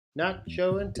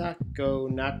Nacho and Taco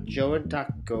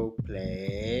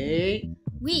play.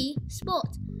 Wii Sport.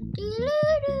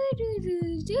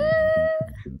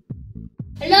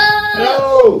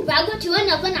 Hello! Welcome to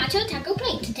another Nacho Taco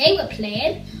Play. Today we're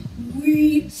playing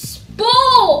Wii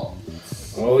Sport.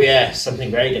 Oh yeah,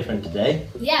 something very different today.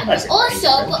 Yeah, but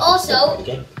also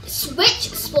Switch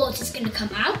Sports is going to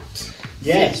come out.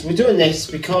 Yes, we're doing this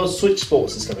because Switch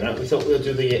Sports is coming out. We thought we'll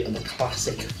do the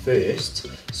classic first.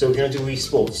 So we're going to do Wii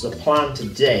Sports. The plan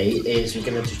today is we're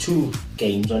going to do two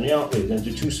games on it, aren't we? We're going to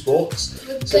do two sports.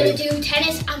 We're going to do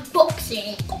tennis and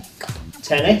boxing.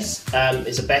 Tennis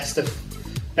is a best of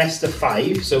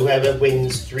 5. So whoever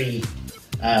wins three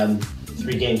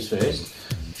games first.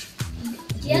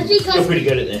 Just because you're pretty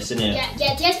good at this, aren't you?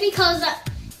 Yeah. Just because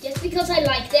I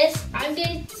like this, I'm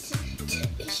going to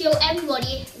show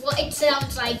everybody what it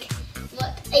sounds like,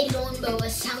 what a lawnmower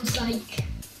sounds like.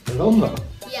 A lawnmower?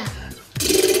 Yeah.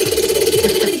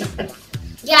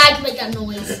 Yeah, I can make that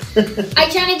noise. I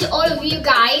challenge all of you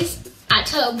guys at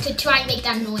home to try and make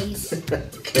that noise.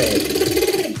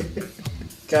 Okay.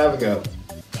 Have a go.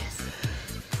 Yes.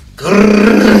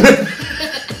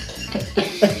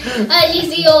 You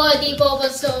see already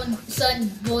Father's son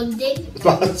bonding.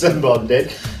 Father's son bonding.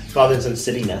 Father's son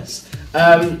silliness.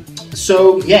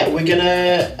 So yeah, we're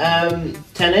gonna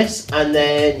tennis, and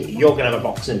then you're gonna have a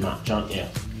boxing match, aren't you?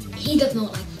 He does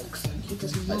not like boxing. He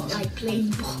does not like playing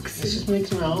It boxing. just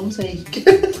makes my arms ache.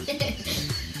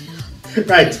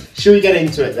 Right, should we get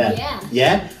into it then? Yeah.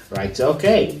 Yeah? Right,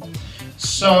 okay.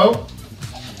 So,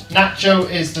 Nacho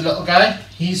is the little guy.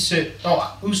 He's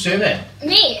who's serving?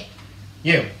 Me.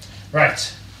 You. Right.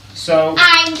 So.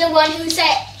 I'm the one who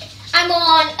said I'm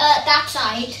on that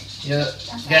side. Yeah,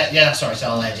 that's right. So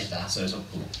I'll edit that. So it's all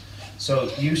cool.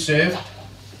 So you serve,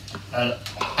 and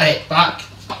I hit back.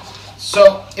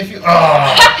 So if you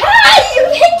You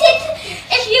hit it.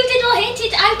 If you did not hit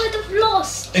it, I would have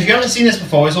lost. If you haven't seen this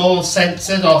before, it's all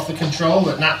censored off the control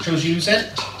that Nacho's using.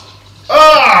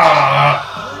 Ah!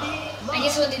 I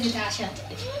just wanted to dash at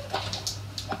it.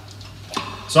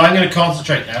 So I'm going to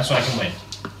concentrate now, so I can win.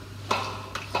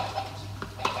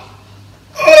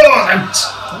 Oh, out!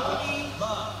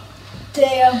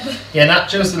 Damn. Yeah,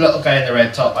 Nacho's the little guy in the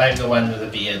red top. I'm the one with the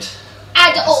beard.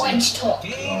 And the orange top.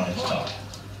 Orange top.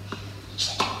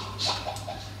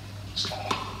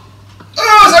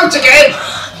 Oh, it's out again!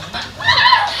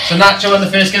 So Nacho and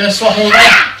the first going to swap over.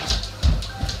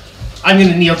 I'm going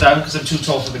to kneel down because I'm too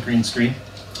tall for the green screen.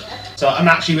 So I'm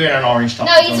actually wearing an orange top.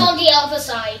 No, he's on the other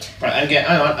side. Right, I'm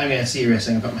getting serious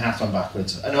and I put my hat on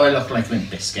backwards. I know I look like Limp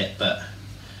Biscuit, but...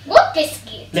 What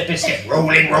biscuit? Limp Biscuit,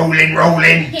 rolling.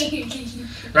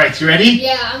 Right, you ready?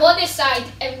 Yeah, I'm on this side,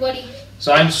 everybody.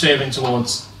 So I'm serving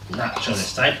towards Nacho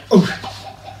this time. Ooh.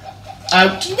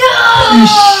 Out. No!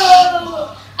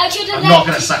 I should have I'm not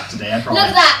going to sack today, I promise. Look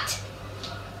at that.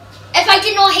 If I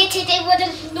did not hit it, it would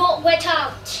have not went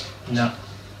out. No.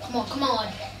 Come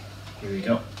on. Here we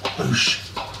go. Boosh.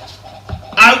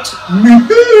 Out.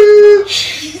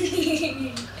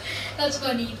 That's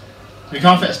funny. We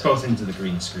can't fit us both into the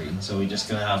green screen, so we're just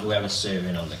going to have whoever's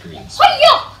serving on the green screen.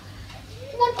 Hiya!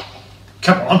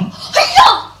 Come on.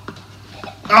 Hiya!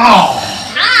 Oh!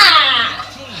 Ah!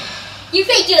 You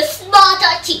think you're smart,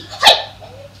 aren't you? Hi!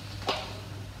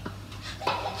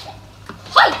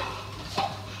 Hi!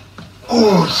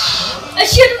 Oh! I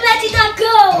should have let it not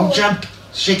go! Don't jump!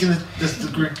 Shaking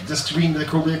the screen with the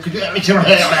crowbar. Could you let me shaking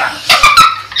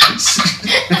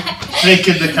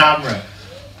the camera.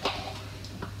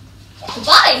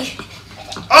 Goodbye!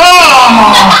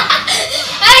 Oh!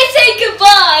 I say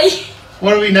goodbye!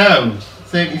 What do we know?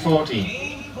 30-40.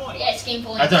 Yeah, it's game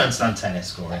point. I don't understand tennis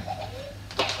scoring.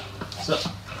 So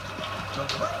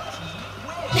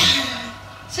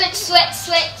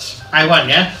Switch. I won,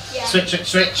 yeah? Yeah. Switch.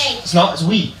 Hey. It's not, it's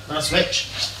we, not switch.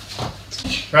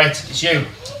 Right, it's you.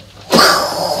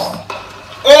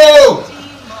 Oh!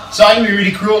 So I'm going to be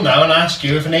really cruel now and ask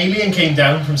you if an alien came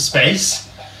down from space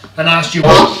and asked you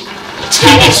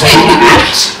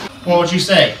what would you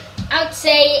say? I would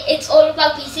say it's all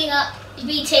about beating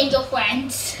your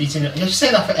friends. You should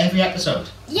say that for every episode.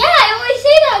 Yeah, I always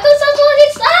say that because that's what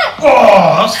it's at.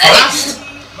 Oh, that was fast!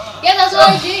 Yeah, that's what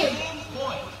I do.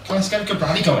 Come on, let's get a good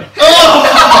rally going.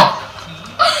 Oh!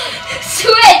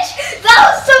 Switch! That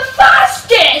was the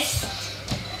fastest!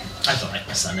 I don't like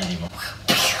my son anymore.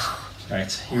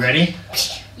 Right, you ready?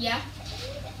 Yeah.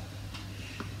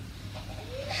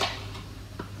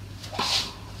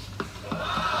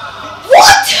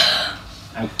 What?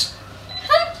 Out.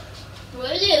 Huh?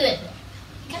 What is it?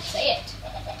 I can't say it.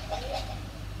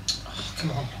 Oh,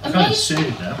 come on. I can't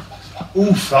serve now.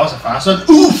 Oof, that was a fast one.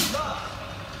 Oof!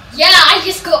 Yeah, I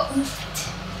just got oofed.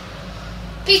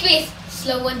 Please.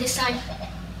 Slow one this time.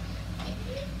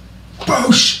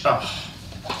 Boosh! Oh!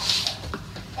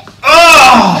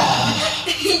 Oh!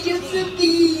 You're so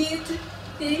cute.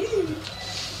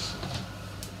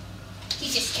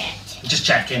 He's just scared. Just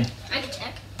checking. I can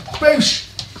check. Boosh!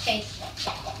 Okay.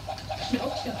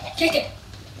 No. Check it.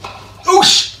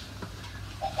 Oosh!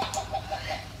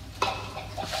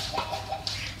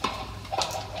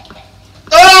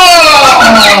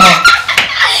 Oh!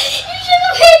 You should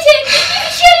have hit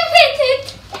it.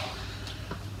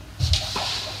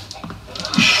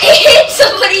 It hit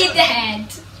somebody in the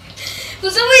head. For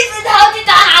some reason, how did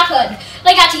that happen?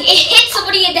 Like actually, it hit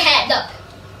somebody in the head. Look.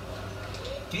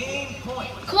 Game point.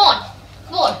 Come on.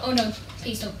 Oh no,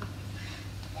 please don't.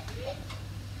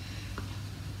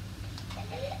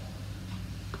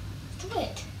 Do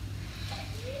it.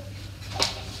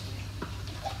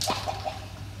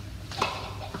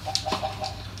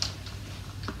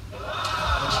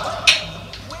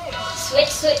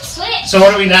 Switch. So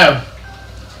what do we know?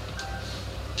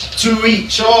 2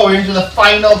 each. Oh, we're into the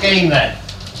final game then.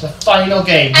 The final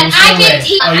game. And I get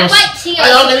tea. I like tea.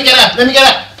 Hang on, let me get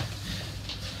up.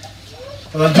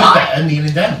 Well, I'm doing better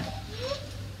kneeling down.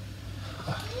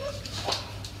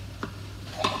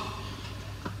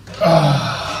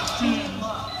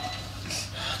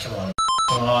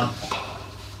 Come on.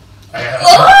 I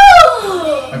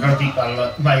gotta beat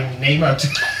my name out.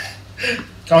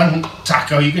 Come on,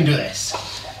 Taco, you can do this.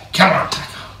 Come on,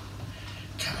 Taco.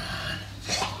 Come on.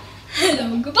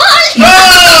 Hello, goodbye.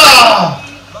 Oh!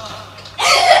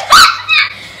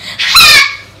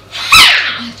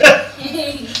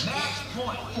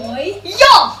 Boy.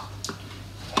 Yo!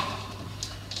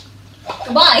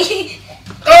 Goodbye.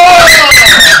 Oh!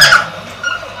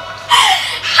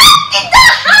 How did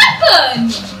that happen?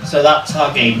 So that's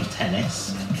our game of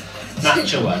tennis.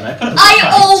 Nacho won.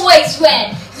 I always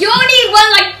win. You only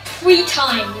won like 3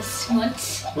 times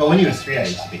once. Well, when you were 3, I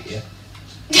used to beat you.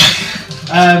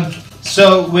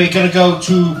 So we're going to go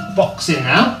to boxing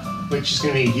now, which is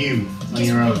going to be you on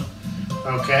your own.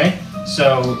 Okay?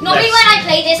 So normally when I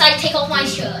play this, I take off my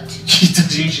shirt. He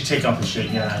does usually take off his shirt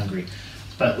and get angry.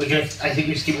 But I think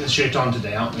we're keeping the shirt on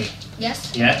today, aren't we?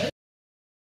 Yes. Yeah?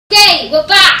 Okay, we're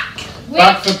back.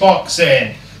 Back for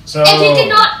boxing. So if you did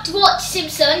not watch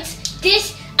Simpsons,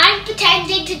 I'm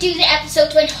pretending to do the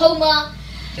episode when Homer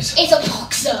is a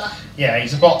boxer. Yeah,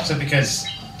 he's a boxer because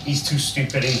he's too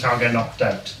stupid and he can't get knocked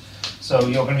out. So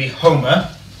you're going to be Homer.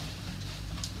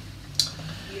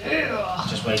 Yeah.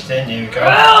 Just waiting, here we go.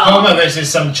 Homer versus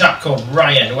some chap called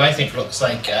Ryan, who I think looks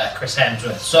like Chris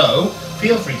Hemsworth. So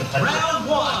feel free to punch Round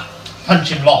 1. Punch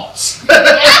him lots.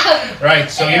 Right,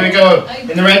 so here we go.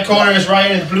 In the red corner is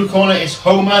Ryan, in the blue corner is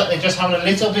Homer. They're just having a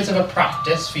little bit of a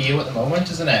practice for you at the moment,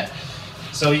 isn't it?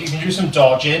 So you can do some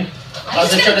dodging.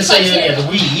 As I tried to say earlier, the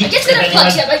Wii. I'm just gonna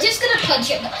punch him.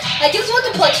 I just want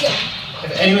to punch him.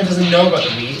 If anyone doesn't know about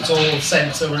the Wii, it's all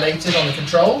sensor related on the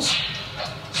controls.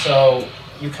 So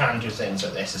you can do things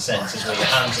like this, the sensors where your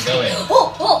hands are going.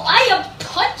 Oh, I am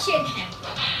punching him.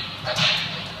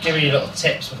 Give me little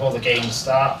tips before the game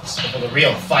starts, before the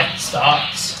real fight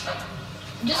starts.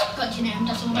 I'm just punching him,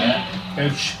 that's all. Yeah.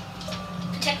 Boosh.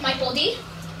 Protect my body.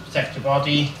 Protect your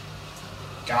body.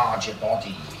 Guard your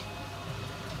body.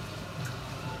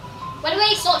 By the way,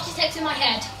 it's not protecting my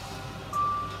head.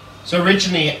 So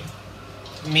originally,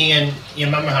 me and your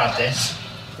mum had this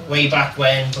way back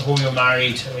when, before we were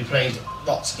married, and we played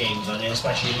lots of games on it,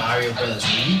 especially Mario Brothers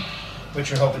Wii,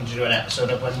 which we're hoping to do an episode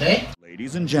of one day.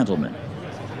 Ladies and gentlemen,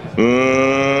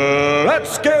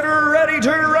 let's get ready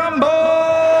to rumble!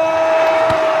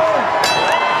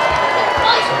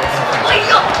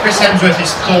 Chris Hemsworth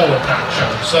is Thor with Nacho,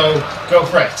 so go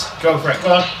for it. Go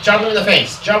on, jab him in the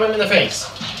face.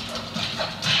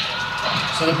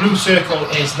 So the blue circle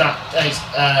is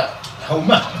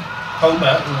Homer.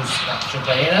 Homer, who's Nacho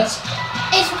playing as.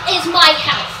 Is my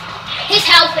health. His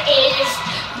health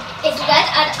is red,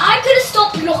 and I'm gonna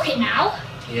stop looking now.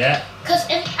 Yeah. Because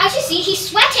as you see, he's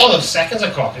sweating. All those seconds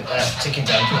are ticking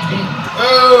down quickly.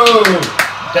 Oh!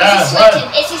 Damn,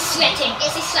 Is he sweating?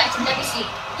 Let me see.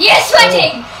 He is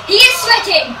sweating! He is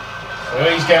sweating! Oh,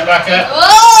 he's getting back up.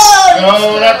 Oh!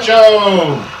 Go,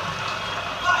 Nacho!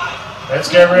 Let's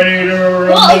get ready to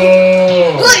rumble!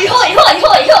 Hoi!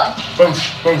 Boosh.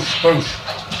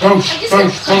 I'm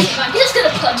just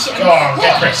gonna punch him. Go on,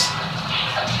 get Chris.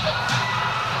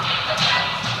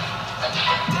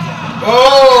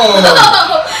 Oh!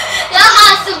 That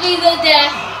has to be the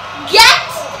death. Get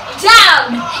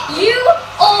down! You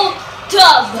old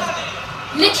dub!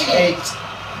 Literally. 8,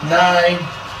 9,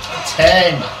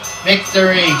 10.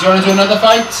 Victory. Do you want to do another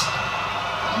fight?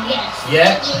 Yes.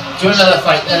 Yeah? Do another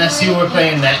fight then. Let's see who we're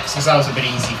playing next, because that was a bit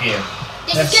easy for you.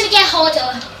 This is gonna get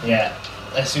harder. Yeah.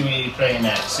 Let's see who you're playing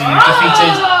next. So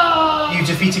you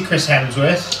defeated Chris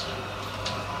Hemsworth.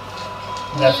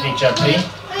 Lovely jubbly.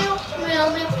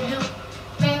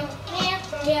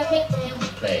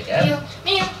 Play again.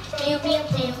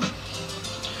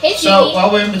 So while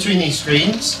we're in between these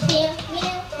screens,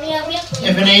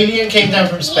 if an alien came down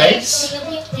from space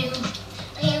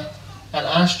and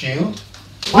asked you,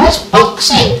 What's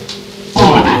boxing?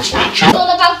 All about Nacho. It's all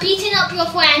about beating up your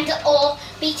friend or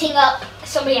beating up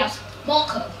somebody else.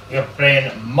 Marco. you're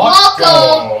playing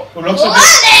Marco, who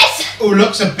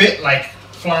looks a bit like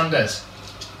Flanders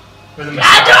with a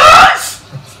moustache.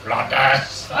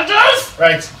 Flanders.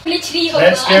 Right. Literally.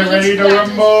 Let's get ready to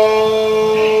rumble.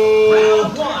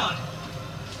 Round one.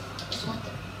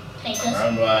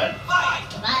 Round one.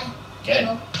 Bye. Get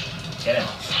him. Get him.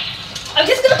 I'm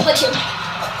just gonna punch him.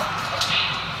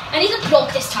 I need a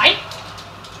block this time.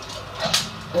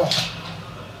 Oh.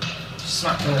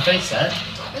 Smacked him in the face there.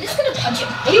 I'm just gonna punch him.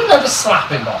 Are you never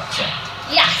slapping boxing?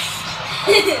 Yes.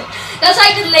 That's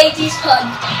like the ladies'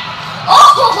 punch.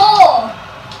 Oh ho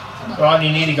ho! Ron,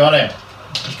 you nearly got him.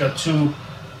 He's got two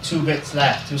bits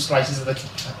left, 2 slices of the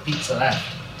pizza left.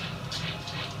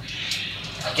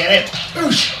 Get him!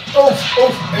 Oosh! Oof!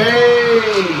 Oof!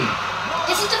 Hey!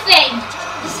 This is the thing.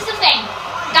 This is the thing.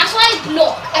 That's why I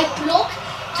block. I block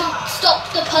to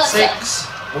stop the person. 6.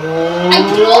 I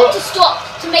block to stop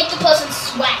to make the person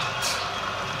sweat.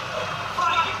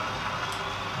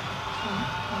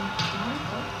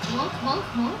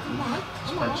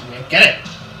 Come on. Punching you. Get it!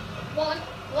 One.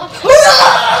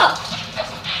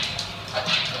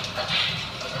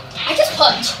 I just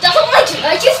punch. That's all I do.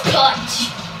 I just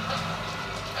punch.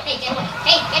 Hey, get away.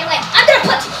 Get away. I'm gonna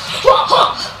punch you.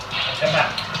 Get back.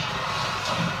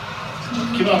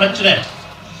 Keep on punching him.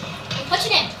 I'm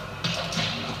punching him.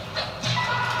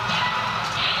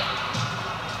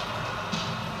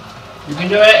 You can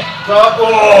do it. Go up. Oh,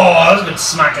 that was a good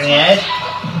smack in the head.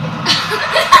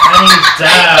 And he's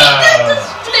down.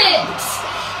 Splits.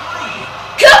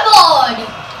 Come on.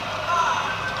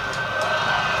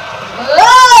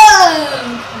 Whoa.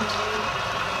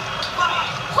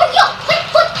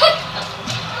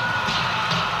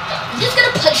 I'm just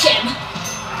gonna punch him.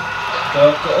 Go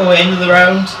end of the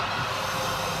round.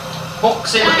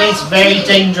 Boxing is very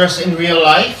dangerous in real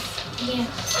life, Yeah.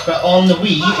 but on the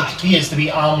Wii it appears to be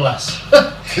armless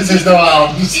because there's no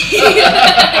arms.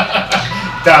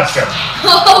 Dad's go.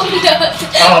 Armless.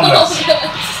 Armless.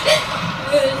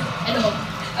 Hello.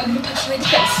 I'm gonna punch you in the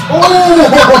face.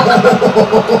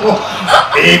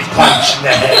 Big punch in the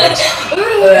head.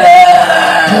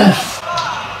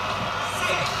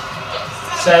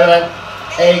 7,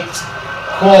 8, 4.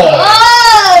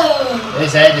 Oh!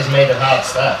 His head is made of hard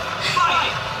stuff.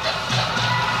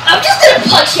 I'm just gonna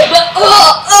punch him, but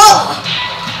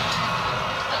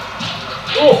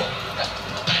Oh!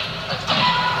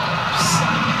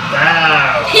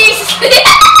 Down. he's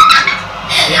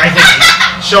Yeah, I think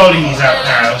surely he's out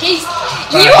now.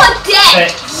 you are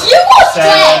dead. 6, You are 7,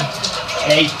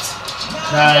 dead. 8,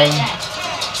 9,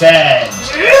 10.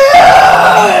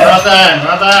 Well done,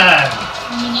 well done.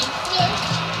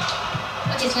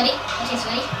 Watch this, ready?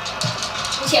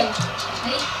 Watch him.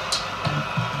 Ready?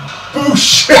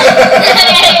 Boosh!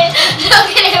 Look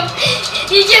at him.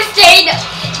 He just stayed.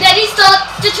 Then he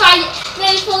starts to try. Then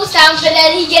he falls down, but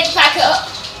then he gets back up.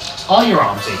 Are your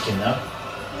arms aching now?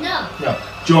 No. No.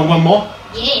 Do you want one more?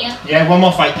 Yeah. Yeah, one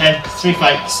more fight then. 3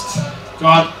 fights. Go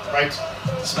on. Right.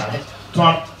 Smell it. Go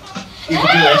on. You can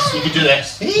do this. You can do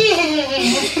this.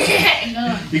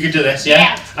 You can do this, yeah?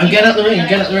 Yeah. I'm getting out the ring.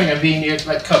 I'm being your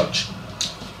like coach.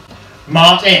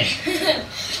 Martin.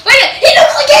 Wait, he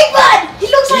looks like Eggman! He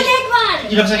looks like Eggman!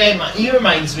 He looks like Eggman. He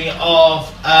reminds me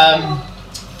of Round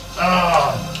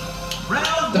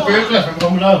the one. burglar from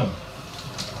Home Alone.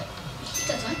 He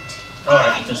doesn't.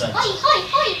 Alright, he doesn't.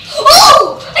 Hi.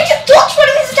 Oh! I just dodged one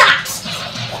of his attacks!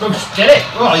 Oh, get it?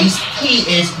 Oh, he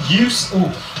is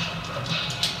useful.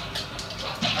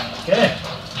 Get it?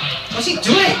 What's he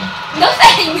doing?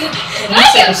 Nothing!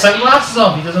 He's taking sunglasses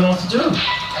off. He doesn't know what to do.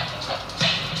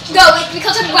 No, it's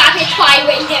because I'm rapid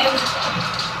firing him.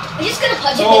 I'm just gonna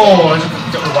punch him. Oh, he's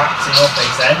got the wax in your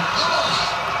face then.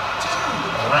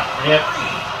 Alright, brilliant.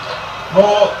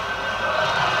 More.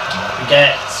 We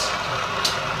get.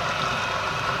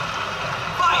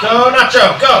 Go,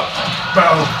 Nacho, go!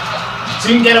 Bro. So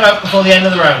you can get him out before the end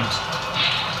of the round.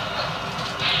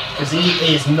 Because he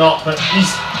is not, but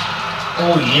he's.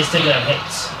 Oh, he is taking them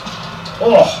hits.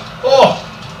 Oh!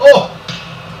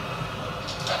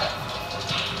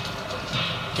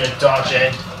 Good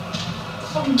dodging.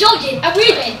 I'm joking. I'm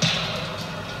leaving.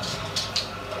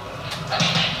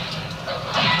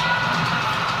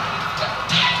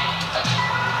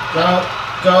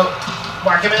 Go.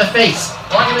 Whack him in the face.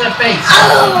 Whack him in the face.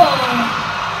 Oh!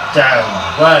 Down.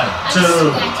 1,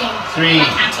 2, 3,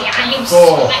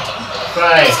 4,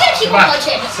 5, Just gonna keep on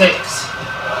punching. 6.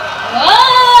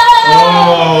 Oh!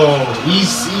 Oh,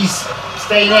 he's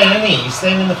staying in, isn't he? He's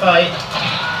staying in the fight.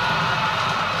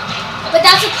 But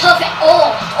that's a perfect.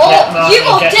 Oh, Get Martin, you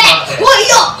are get dead. Martin. What are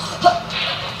you?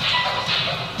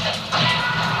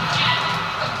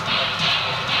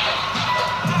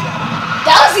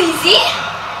 That was easy.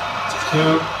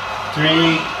 2,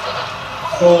 3,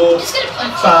 4, Just gonna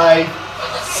punch. 5,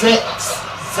 6,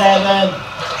 7,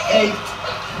 8,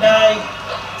 9,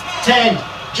 10.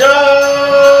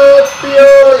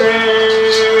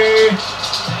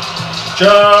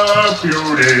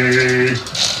 Champion!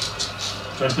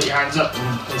 Try to put your hands up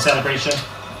in celebration.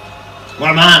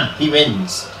 What a man! He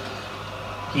wins.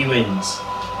 He wins.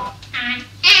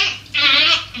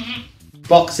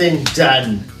 Boxing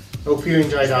done. Hope you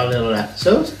enjoyed our little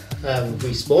episode of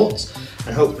Wii Sports,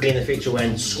 and hopefully in the future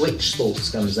when Switch Sports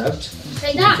comes out,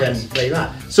 Play that. you can play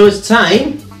that. So it's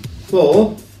time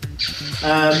for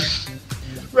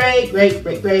rate the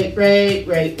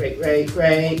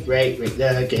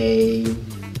game.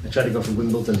 I tried to go for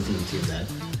Wimbledon theme tune then.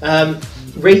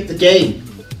 Rate the game.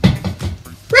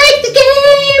 Rate the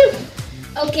game.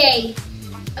 Okay.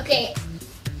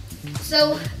 So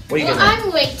What are you what giving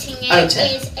I'm rating Out of it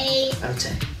 10. is a Out of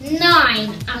 10.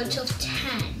 9 out of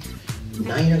 10.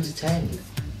 9 out of 10.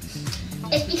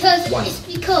 It's because Why?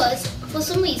 for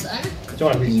some reason I don't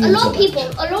want to be a mean lot so of people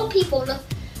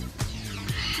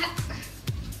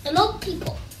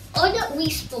on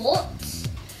Wii Sports,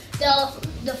 the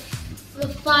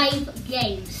 5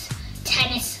 games: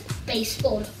 tennis,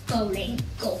 baseball, bowling,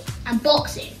 golf, and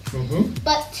boxing. Mm-hmm.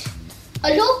 But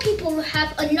a lot of people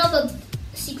have another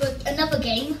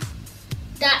game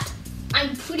that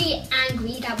I'm pretty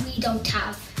angry that we don't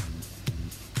have.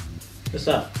 What's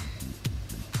that?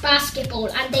 Basketball,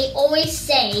 and they always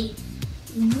say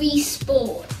Wii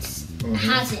Sports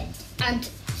has it, and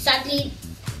sadly,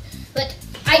 but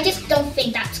I just don't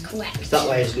think that's correct. Is that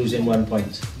why it's losing 1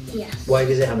 point? Yes. Why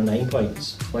does it have 9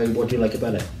 points? What do you like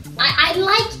about it? I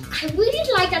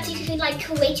really like that you can like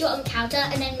create your own character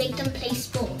and then make them play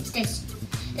sports.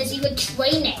 There's even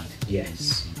training.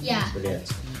 Yes. Yeah.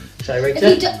 Brilliant. Shall I rate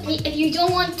it? If you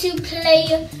don't want to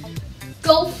play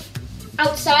golf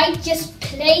outside, just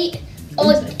play.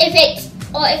 Or Inside.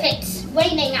 if it's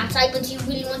raining outside, but you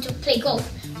really want to play golf,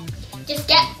 just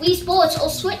get Wii Sports or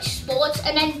Switch Sports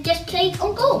and then just play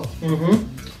on golf. Mm-hmm.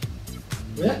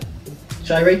 Yeah.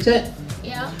 Shall I rate it?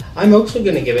 Yeah. I'm also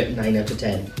going to give it 9 out of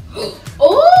 10.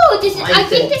 Oh, this is. I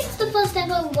think thought- this is the first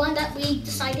ever one that we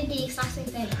decided the exact same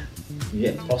thing.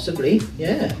 Yeah, possibly.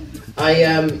 Yeah.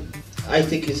 I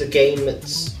think it's a game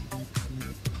that's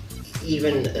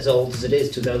even as old as it is,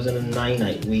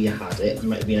 2009. We had it. It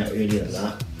might have been out earlier than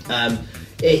that.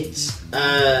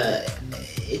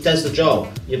 It does the job.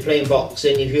 You're playing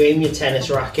boxing. If you aim your tennis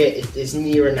racket, it's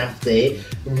near enough there.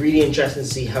 Really interesting to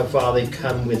see how far they've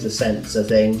come with the sensor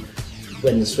thing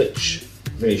when the Switch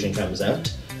version comes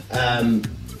out.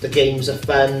 The games are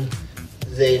fun.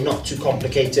 They're not too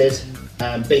complicated.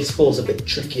 Baseball's a bit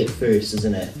tricky at first,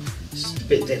 isn't it? It's a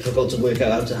bit difficult to work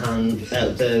out how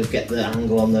to get the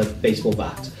angle on the baseball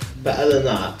bat. But other than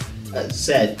that, as I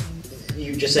said,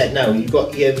 you just said no. You've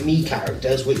got your me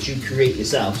characters, which you create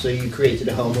yourself. So you created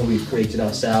a Homer, we've created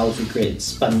ourselves, we created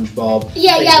SpongeBob.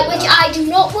 Yeah, things yeah, like which that. I do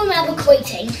not remember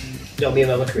creating. No, me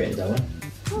and Mama created that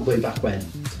one way back when.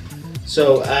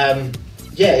 So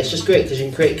yeah, it's just great because you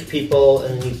can create people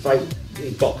and you fight,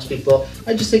 you box people.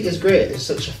 I just think it's great. It's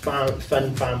such a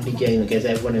fun family game that gets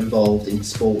everyone involved in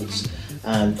sports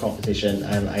and competition,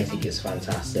 and I think it's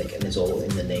fantastic. And it's all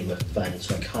in the name of fun.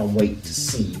 So I can't wait to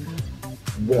see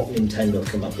what Nintendo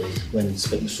come up with when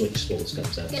Switch Sports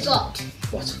comes out. Guess what?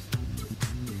 What?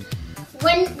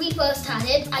 When we first had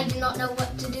it, I did not know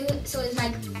what to do. So it's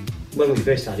like, When we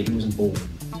first had it, you wasn't born.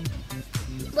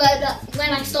 well, when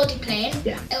I started playing,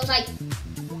 Yeah. it was like,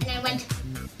 and I went,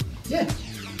 Yeah.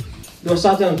 You want to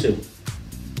start down to?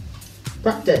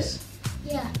 Practice.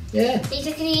 yeah. Yeah.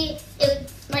 Basically,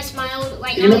 my smile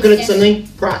right If now you're not is good at this. something,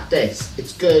 practice.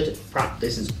 It's good.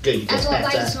 Practice is good. You That's get what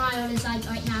my better. smile is like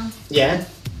right now. Yeah.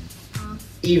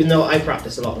 Even though I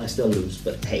practice a lot and I still lose,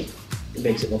 but hey, it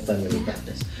makes it more fun when you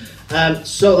practice.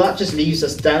 So that just leaves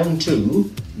us down to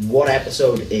what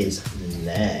episode is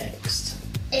next.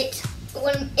 It's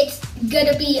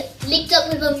gonna be linked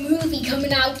up with a movie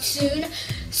coming out soon.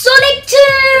 Sonic 2!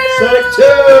 Sonic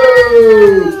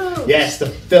 2! proof. Yes, the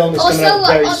film is coming out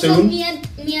very soon. Me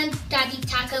and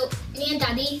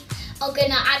Daddy are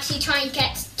gonna actually try and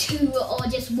get 2 or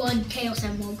just 1 Chaos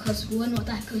Emerald because we're not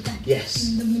that good at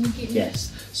Yes. the minigame.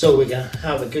 Yes. So we're gonna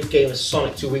have a good game of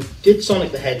Sonic 2. We did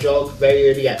Sonic the Hedgehog, very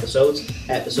early episodes.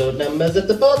 Episode numbers at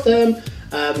the bottom.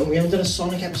 And we haven't done a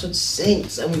Sonic episode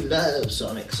since, and we love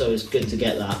Sonic, so it's good to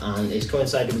get that. And it's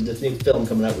coincided with the new film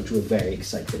coming out, which we're very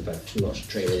excited about. We watched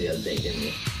the trailer the other day, didn't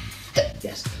we?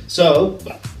 Yes. So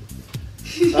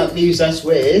that leaves us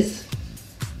with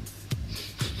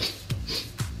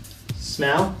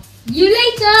smell. You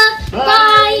later.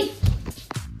 Bye. Bye.